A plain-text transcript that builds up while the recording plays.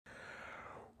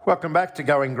Welcome back to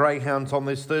Going Greyhounds on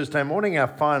this Thursday morning, our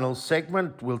final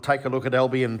segment. We'll take a look at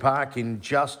Albion Park in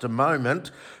just a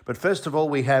moment. But first of all,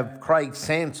 we have Craig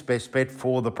Sant's best bet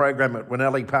for the program at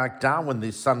Winnellie Park, Darwin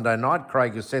this Sunday night.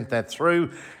 Craig has sent that through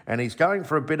and he's going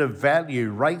for a bit of value.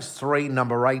 Race 3,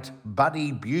 number 8,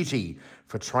 Buddy Beauty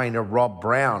for trainer Rob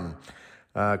Brown.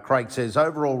 Craig says,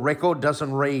 overall record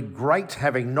doesn't read great,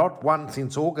 having not won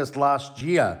since August last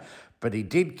year. But he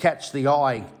did catch the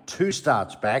eye 2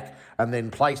 starts back and then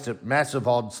placed at massive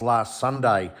odds last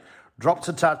Sunday. Drops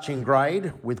a touch in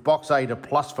grade with box 8 a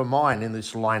plus for mine in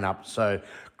this lineup. So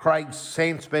Craig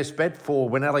Sant's best bet for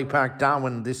Winnellie Park,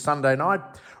 Darwin this Sunday night.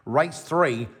 Race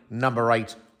 3, number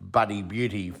 8, Buddy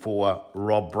Beauty for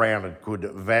Rob Brown at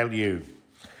good value.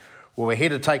 Well, we're here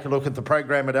to take a look at the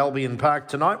program at Albion Park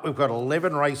tonight. We've got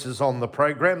 11 races on the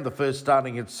program, the first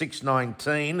starting at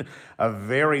 6:19, a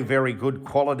very, very good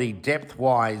quality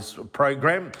depth-wise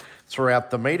program throughout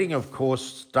the meeting. Of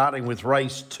course, starting with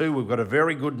race 2, we've got a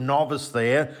very good novice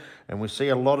there, and we see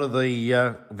a lot of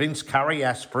the Vince Curry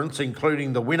aspirants,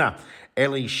 including the winner,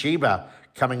 Ellie Sheba,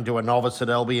 coming to a novice at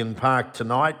Albion Park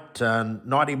tonight.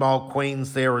 90 Mile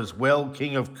Queens there as well,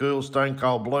 King of Cool, Stone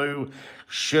Cold Blue,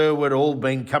 Sherwood, all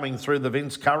been coming through the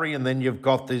Vince Curry. And then you've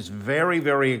got this very,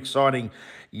 very exciting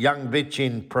young bitch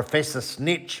in Professor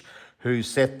Snitch, who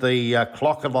set the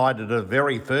clock alight at her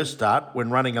very first start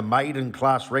when running a maiden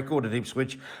class record at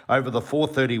Ipswich over the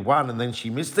 4:31, and then she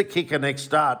missed the kicker next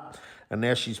start, and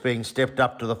now she's being stepped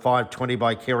up to the 5:20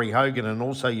 by Kerry Hogan. And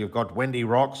also you've got Wendy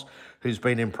Rocks, who's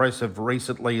been impressive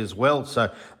recently as well.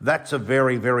 So that's a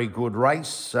very, very good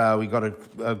race. We got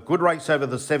a good race over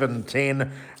the 7:10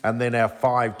 and then our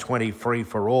 5:20 free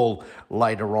for all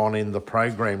later on in the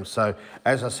program. So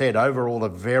as I said, overall a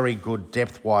very good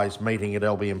depth-wise meeting at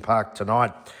Albion Park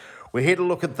tonight. We're here to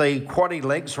look at the quaddie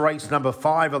legs. Race number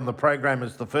 5 on the program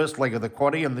is the first leg of the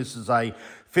quaddie, and this is a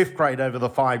 5th grade over the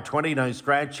 5:20, no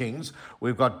scratchings.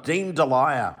 We've got Dean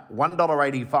Delia,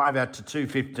 $1.85 out to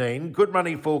 $2.15. Good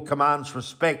money for Commands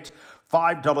Respect,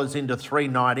 $5 into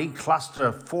 $3.90.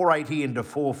 Cluster, $4.80 into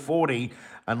 $4.40.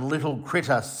 And Little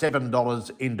Critter,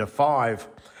 $7 into $5.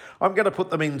 I'm going to put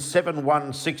them in 7,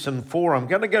 1, 6 and 4. I'm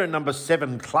going to go number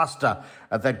 7, Cluster,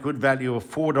 at that good value of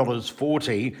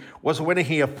 $4.40. Was a winner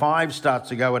here 5 starts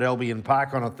ago at Albion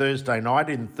Park on a Thursday night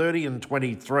in 30 and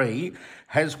 23.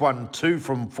 Has won 2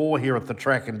 from 4 here at the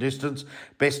track and distance.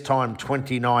 Best time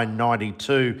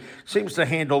 29.92. Seems to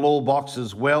handle all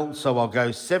boxes well, so I'll go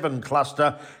 7,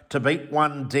 Cluster, to beat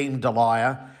 1, Dean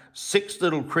Delia. 6,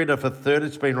 Little Critter for third.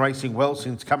 It's been racing well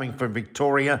since coming from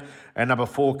Victoria. And number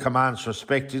 4, Commands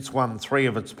Respect. It's won 3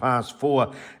 of its past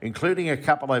 4, including a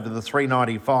couple over the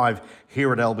 395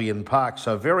 here at Albion Park.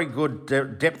 So very good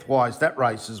depth-wise, that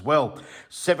race as well.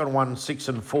 7, 1, 6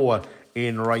 and 4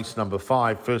 in race number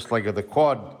 5, first leg of the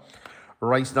quad.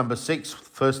 Race number 6,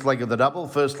 first leg of the double,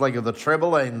 first leg of the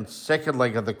treble and second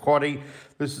leg of the quaddie.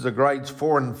 This is a grades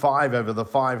 4 and 5 over the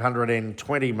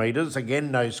 520 metres.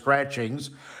 Again, no scratchings.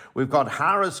 We've got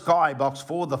Hara Sky, box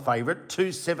 4, the favourite,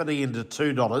 $2.70 into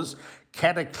 $2.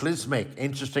 Cataclysmic,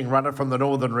 interesting runner from the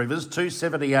Northern Rivers,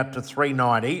 $2.70 out to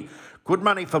 $3.90. Good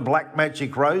money for Black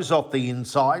Magic Rose off the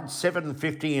inside,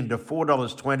 $7.50 into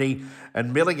 $4.20.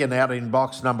 And Milligan out in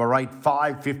box number 8,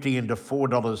 $5.50 into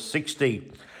 $4.60.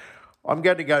 I'm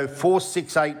going to go 4,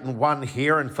 6, 8 and 1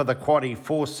 here, and for the quaddie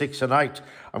 4, 6 and 8.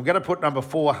 I'm going to put number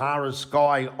 4, Hara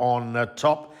Sky, on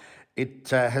top. It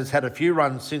has had a few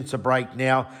runs since a break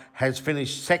now, has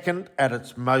finished second at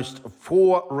its most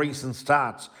 4 recent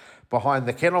starts behind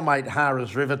the kennelmate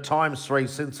Hara's River, ×3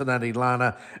 Cincinnati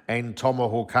Lana and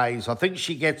Tomahawk Hayes. I think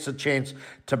she gets a chance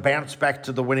to bounce back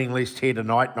to the winning list here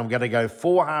tonight. I'm going to go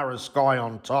 4 Hara Sky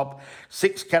on top,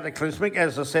 6 Cataclysmic,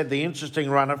 as I said, the interesting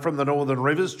runner from the Northern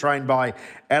Rivers, trained by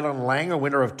Alan Lang, a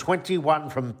winner of 21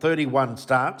 from 31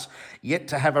 starts, yet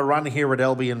to have a run here at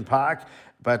Albion Park,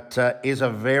 but is a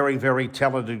very, very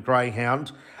talented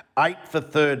greyhound. 8 for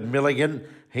third, Milligan.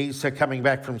 He's coming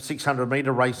back from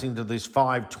 600-metre racing to this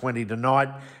 5:20 tonight.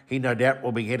 He no doubt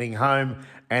will be getting home.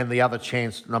 And the other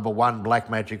chance, number 1, Black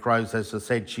Magic Rose, as I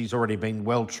said, she's already been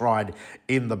well tried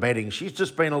in the betting. She's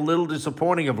just been a little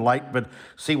disappointing of late, but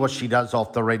see what she does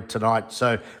off the red tonight.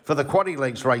 So for the quaddie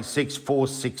legs, race 6, 4,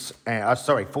 6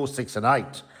 and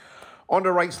 8. On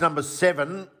to race number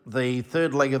 7, the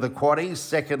third leg of the quaddie,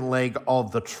 second leg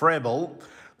of the treble.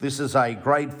 This is a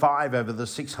grade 5 over the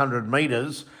 600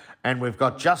 metres. And we've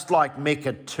got Just Like Mick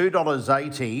at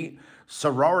 $2.80,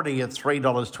 Sorority at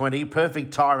 $3.20,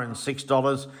 Perfect Tyrant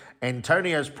 $6,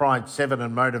 Antonio's Pride $7,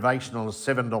 and Motivational is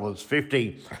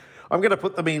 $7.50. I'm going to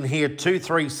put them in here 2,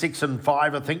 3, 6 and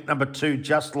 5. I think number 2,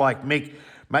 Just Like Mick,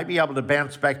 may be able to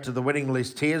bounce back to the winning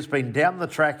list here. Has been down the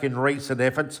track in recent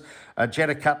efforts.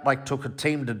 Jetta Cutlake took a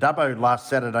team to Dubbo last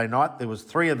Saturday night. There was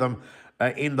three of them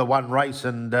in the one race,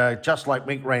 and Just Like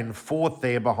Mick ran fourth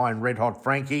there behind Red Hot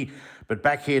Frankie. But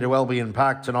back here to Albion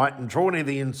Park tonight and drawn in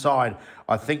the inside,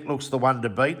 I think looks the one to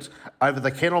beat. Over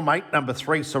the kennel mate, number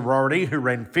 3 Sorority, who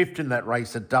ran fifth in that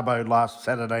race at Dubbo last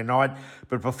Saturday night.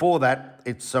 But before that,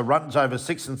 its runs over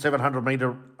 600 and 700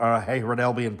 metre here at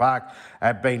Albion Park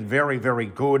have been very, very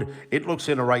good. It looks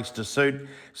in a race to suit.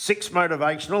 6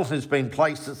 Motivational has been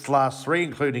placed its last 3,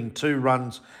 including 2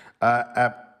 runs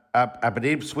up at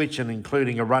Ipswich and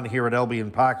including a run here at Albion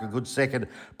Park, a good second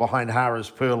behind Harris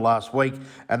Pearl last week,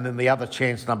 and then the other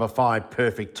chance, number 5,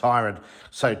 Perfect Tyrant.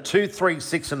 So 2, 3,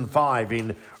 6 and 5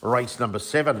 in race number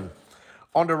 7.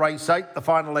 On to race 8, the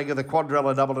final leg of the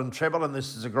quadrilla double and treble, and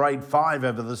this is a grade 5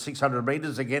 over the 600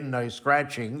 metres. Again, no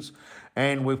scratchings.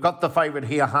 And we've got the favourite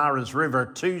here, Harris River,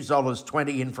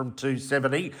 $2.20 in from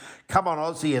 $2.70. Come On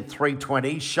Aussie at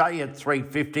 $3.20. Shea at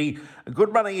 $3.50.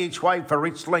 Good money each way for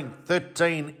Rich Link,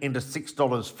 13 into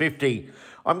 $6.50.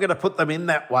 I'm going to put them in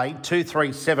that way, 2,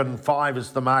 3, 7, 5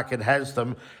 as the market has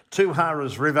them. 2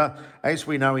 Harris River, as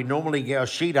we know,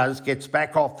 she gets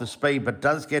back off the speed, but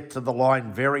does get to the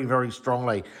line very, very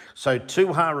strongly. So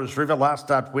 2 Harris River, last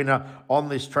start winner on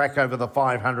this track over the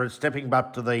 500, stepping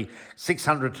up to the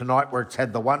 600 tonight where it's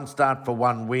had the 1 start for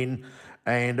 1 win.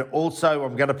 And also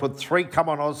I'm going to put 3 Come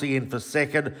On Aussie in for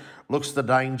second. Looks the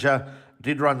danger.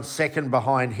 Did run second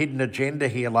behind Hidden Agenda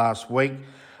here last week.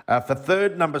 For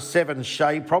third, number 7,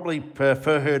 Shea, probably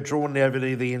prefer her drawn over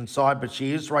to the inside, but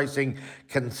she is racing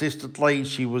consistently.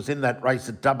 She was in that race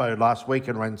at Dubbo last week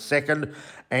and ran second.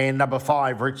 And number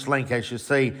 5, Rich Link, as you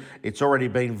see, it's already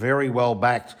been very well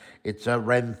backed. It's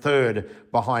ran third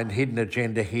behind Hidden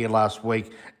Agenda here last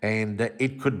week, and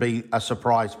it could be a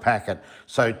surprise packet.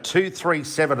 So 2, 3,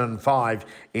 7 and 5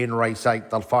 in race 8,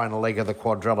 the final leg of the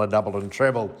quadrilla double and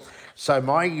treble. So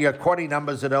my quaddie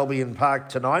numbers at Albion Park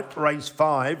tonight: race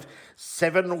 5,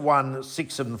 7, 1,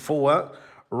 6 and 4,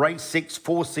 race 6,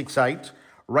 4, 6, 8,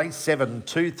 race 7,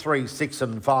 2, 3, 6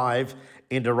 and 5,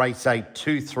 into race 8,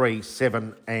 2, 3,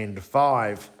 7 and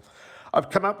 5. I've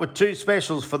come up with 2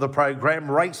 specials for the program.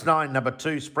 Race 9, number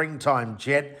 2, Springtime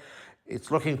Jet.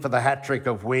 It's looking for the hat-trick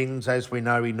of wins. As we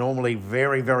know, he normally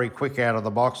very, very quick out of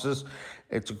the boxes.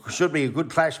 It should be a good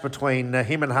clash between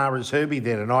him and Harris Herbie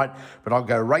there tonight, but I'll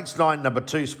go race 9, number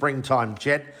 2, Springtime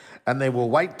Jet, and then we'll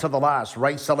wait to the last,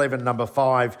 race 11, number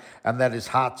 5, and that is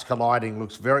Hearts Colliding.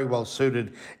 Looks very well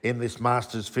suited in this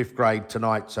Masters 5th grade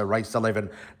tonight, so race 11,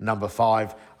 number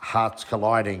 5, Hearts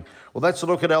Colliding. Well, that's a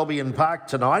look at Albion Park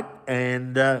tonight,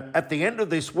 and at the end of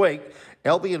this week,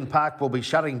 Albion Park will be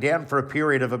shutting down for a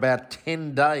period of about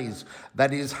 10 days.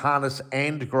 That is harness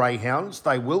and greyhounds.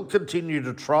 They will continue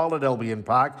to trial at Albion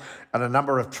Park and a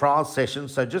number of trial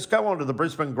sessions. So just go onto the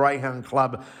Brisbane Greyhound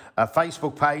Club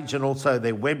Facebook page and also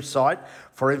their website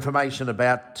for information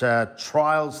about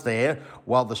trials there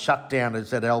while the shutdown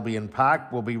is at Albion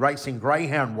Park. We'll be racing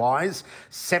greyhound-wise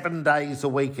 7 days a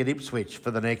week at Ipswich for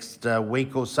the next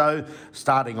week or so,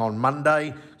 starting on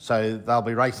Monday. So they'll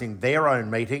be racing their own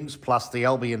meetings plus the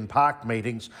Albion Park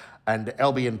meetings, and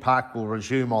Albion Park will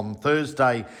resume on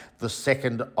Thursday, the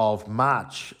 2nd of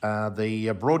March.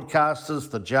 The broadcasters,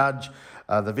 the judge,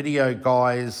 the video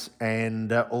guys,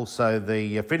 and also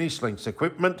the Finish Links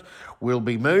equipment will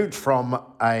be moved from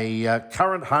a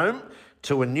current home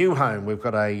to a new home. We've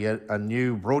got a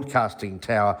new broadcasting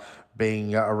tower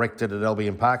being erected at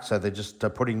Albion Park, so they're just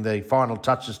putting the final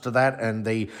touches to that, and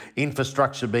the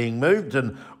infrastructure being moved,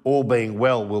 and all being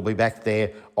well, we'll be back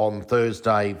there on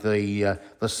Thursday, the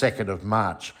 2nd of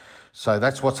March. So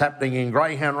that's what's happening in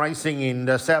greyhound racing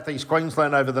in southeast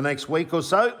Queensland over the next week or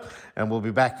so, and we'll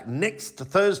be back next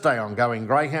Thursday on Going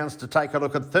Greyhounds to take a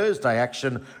look at Thursday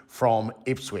action from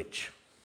Ipswich.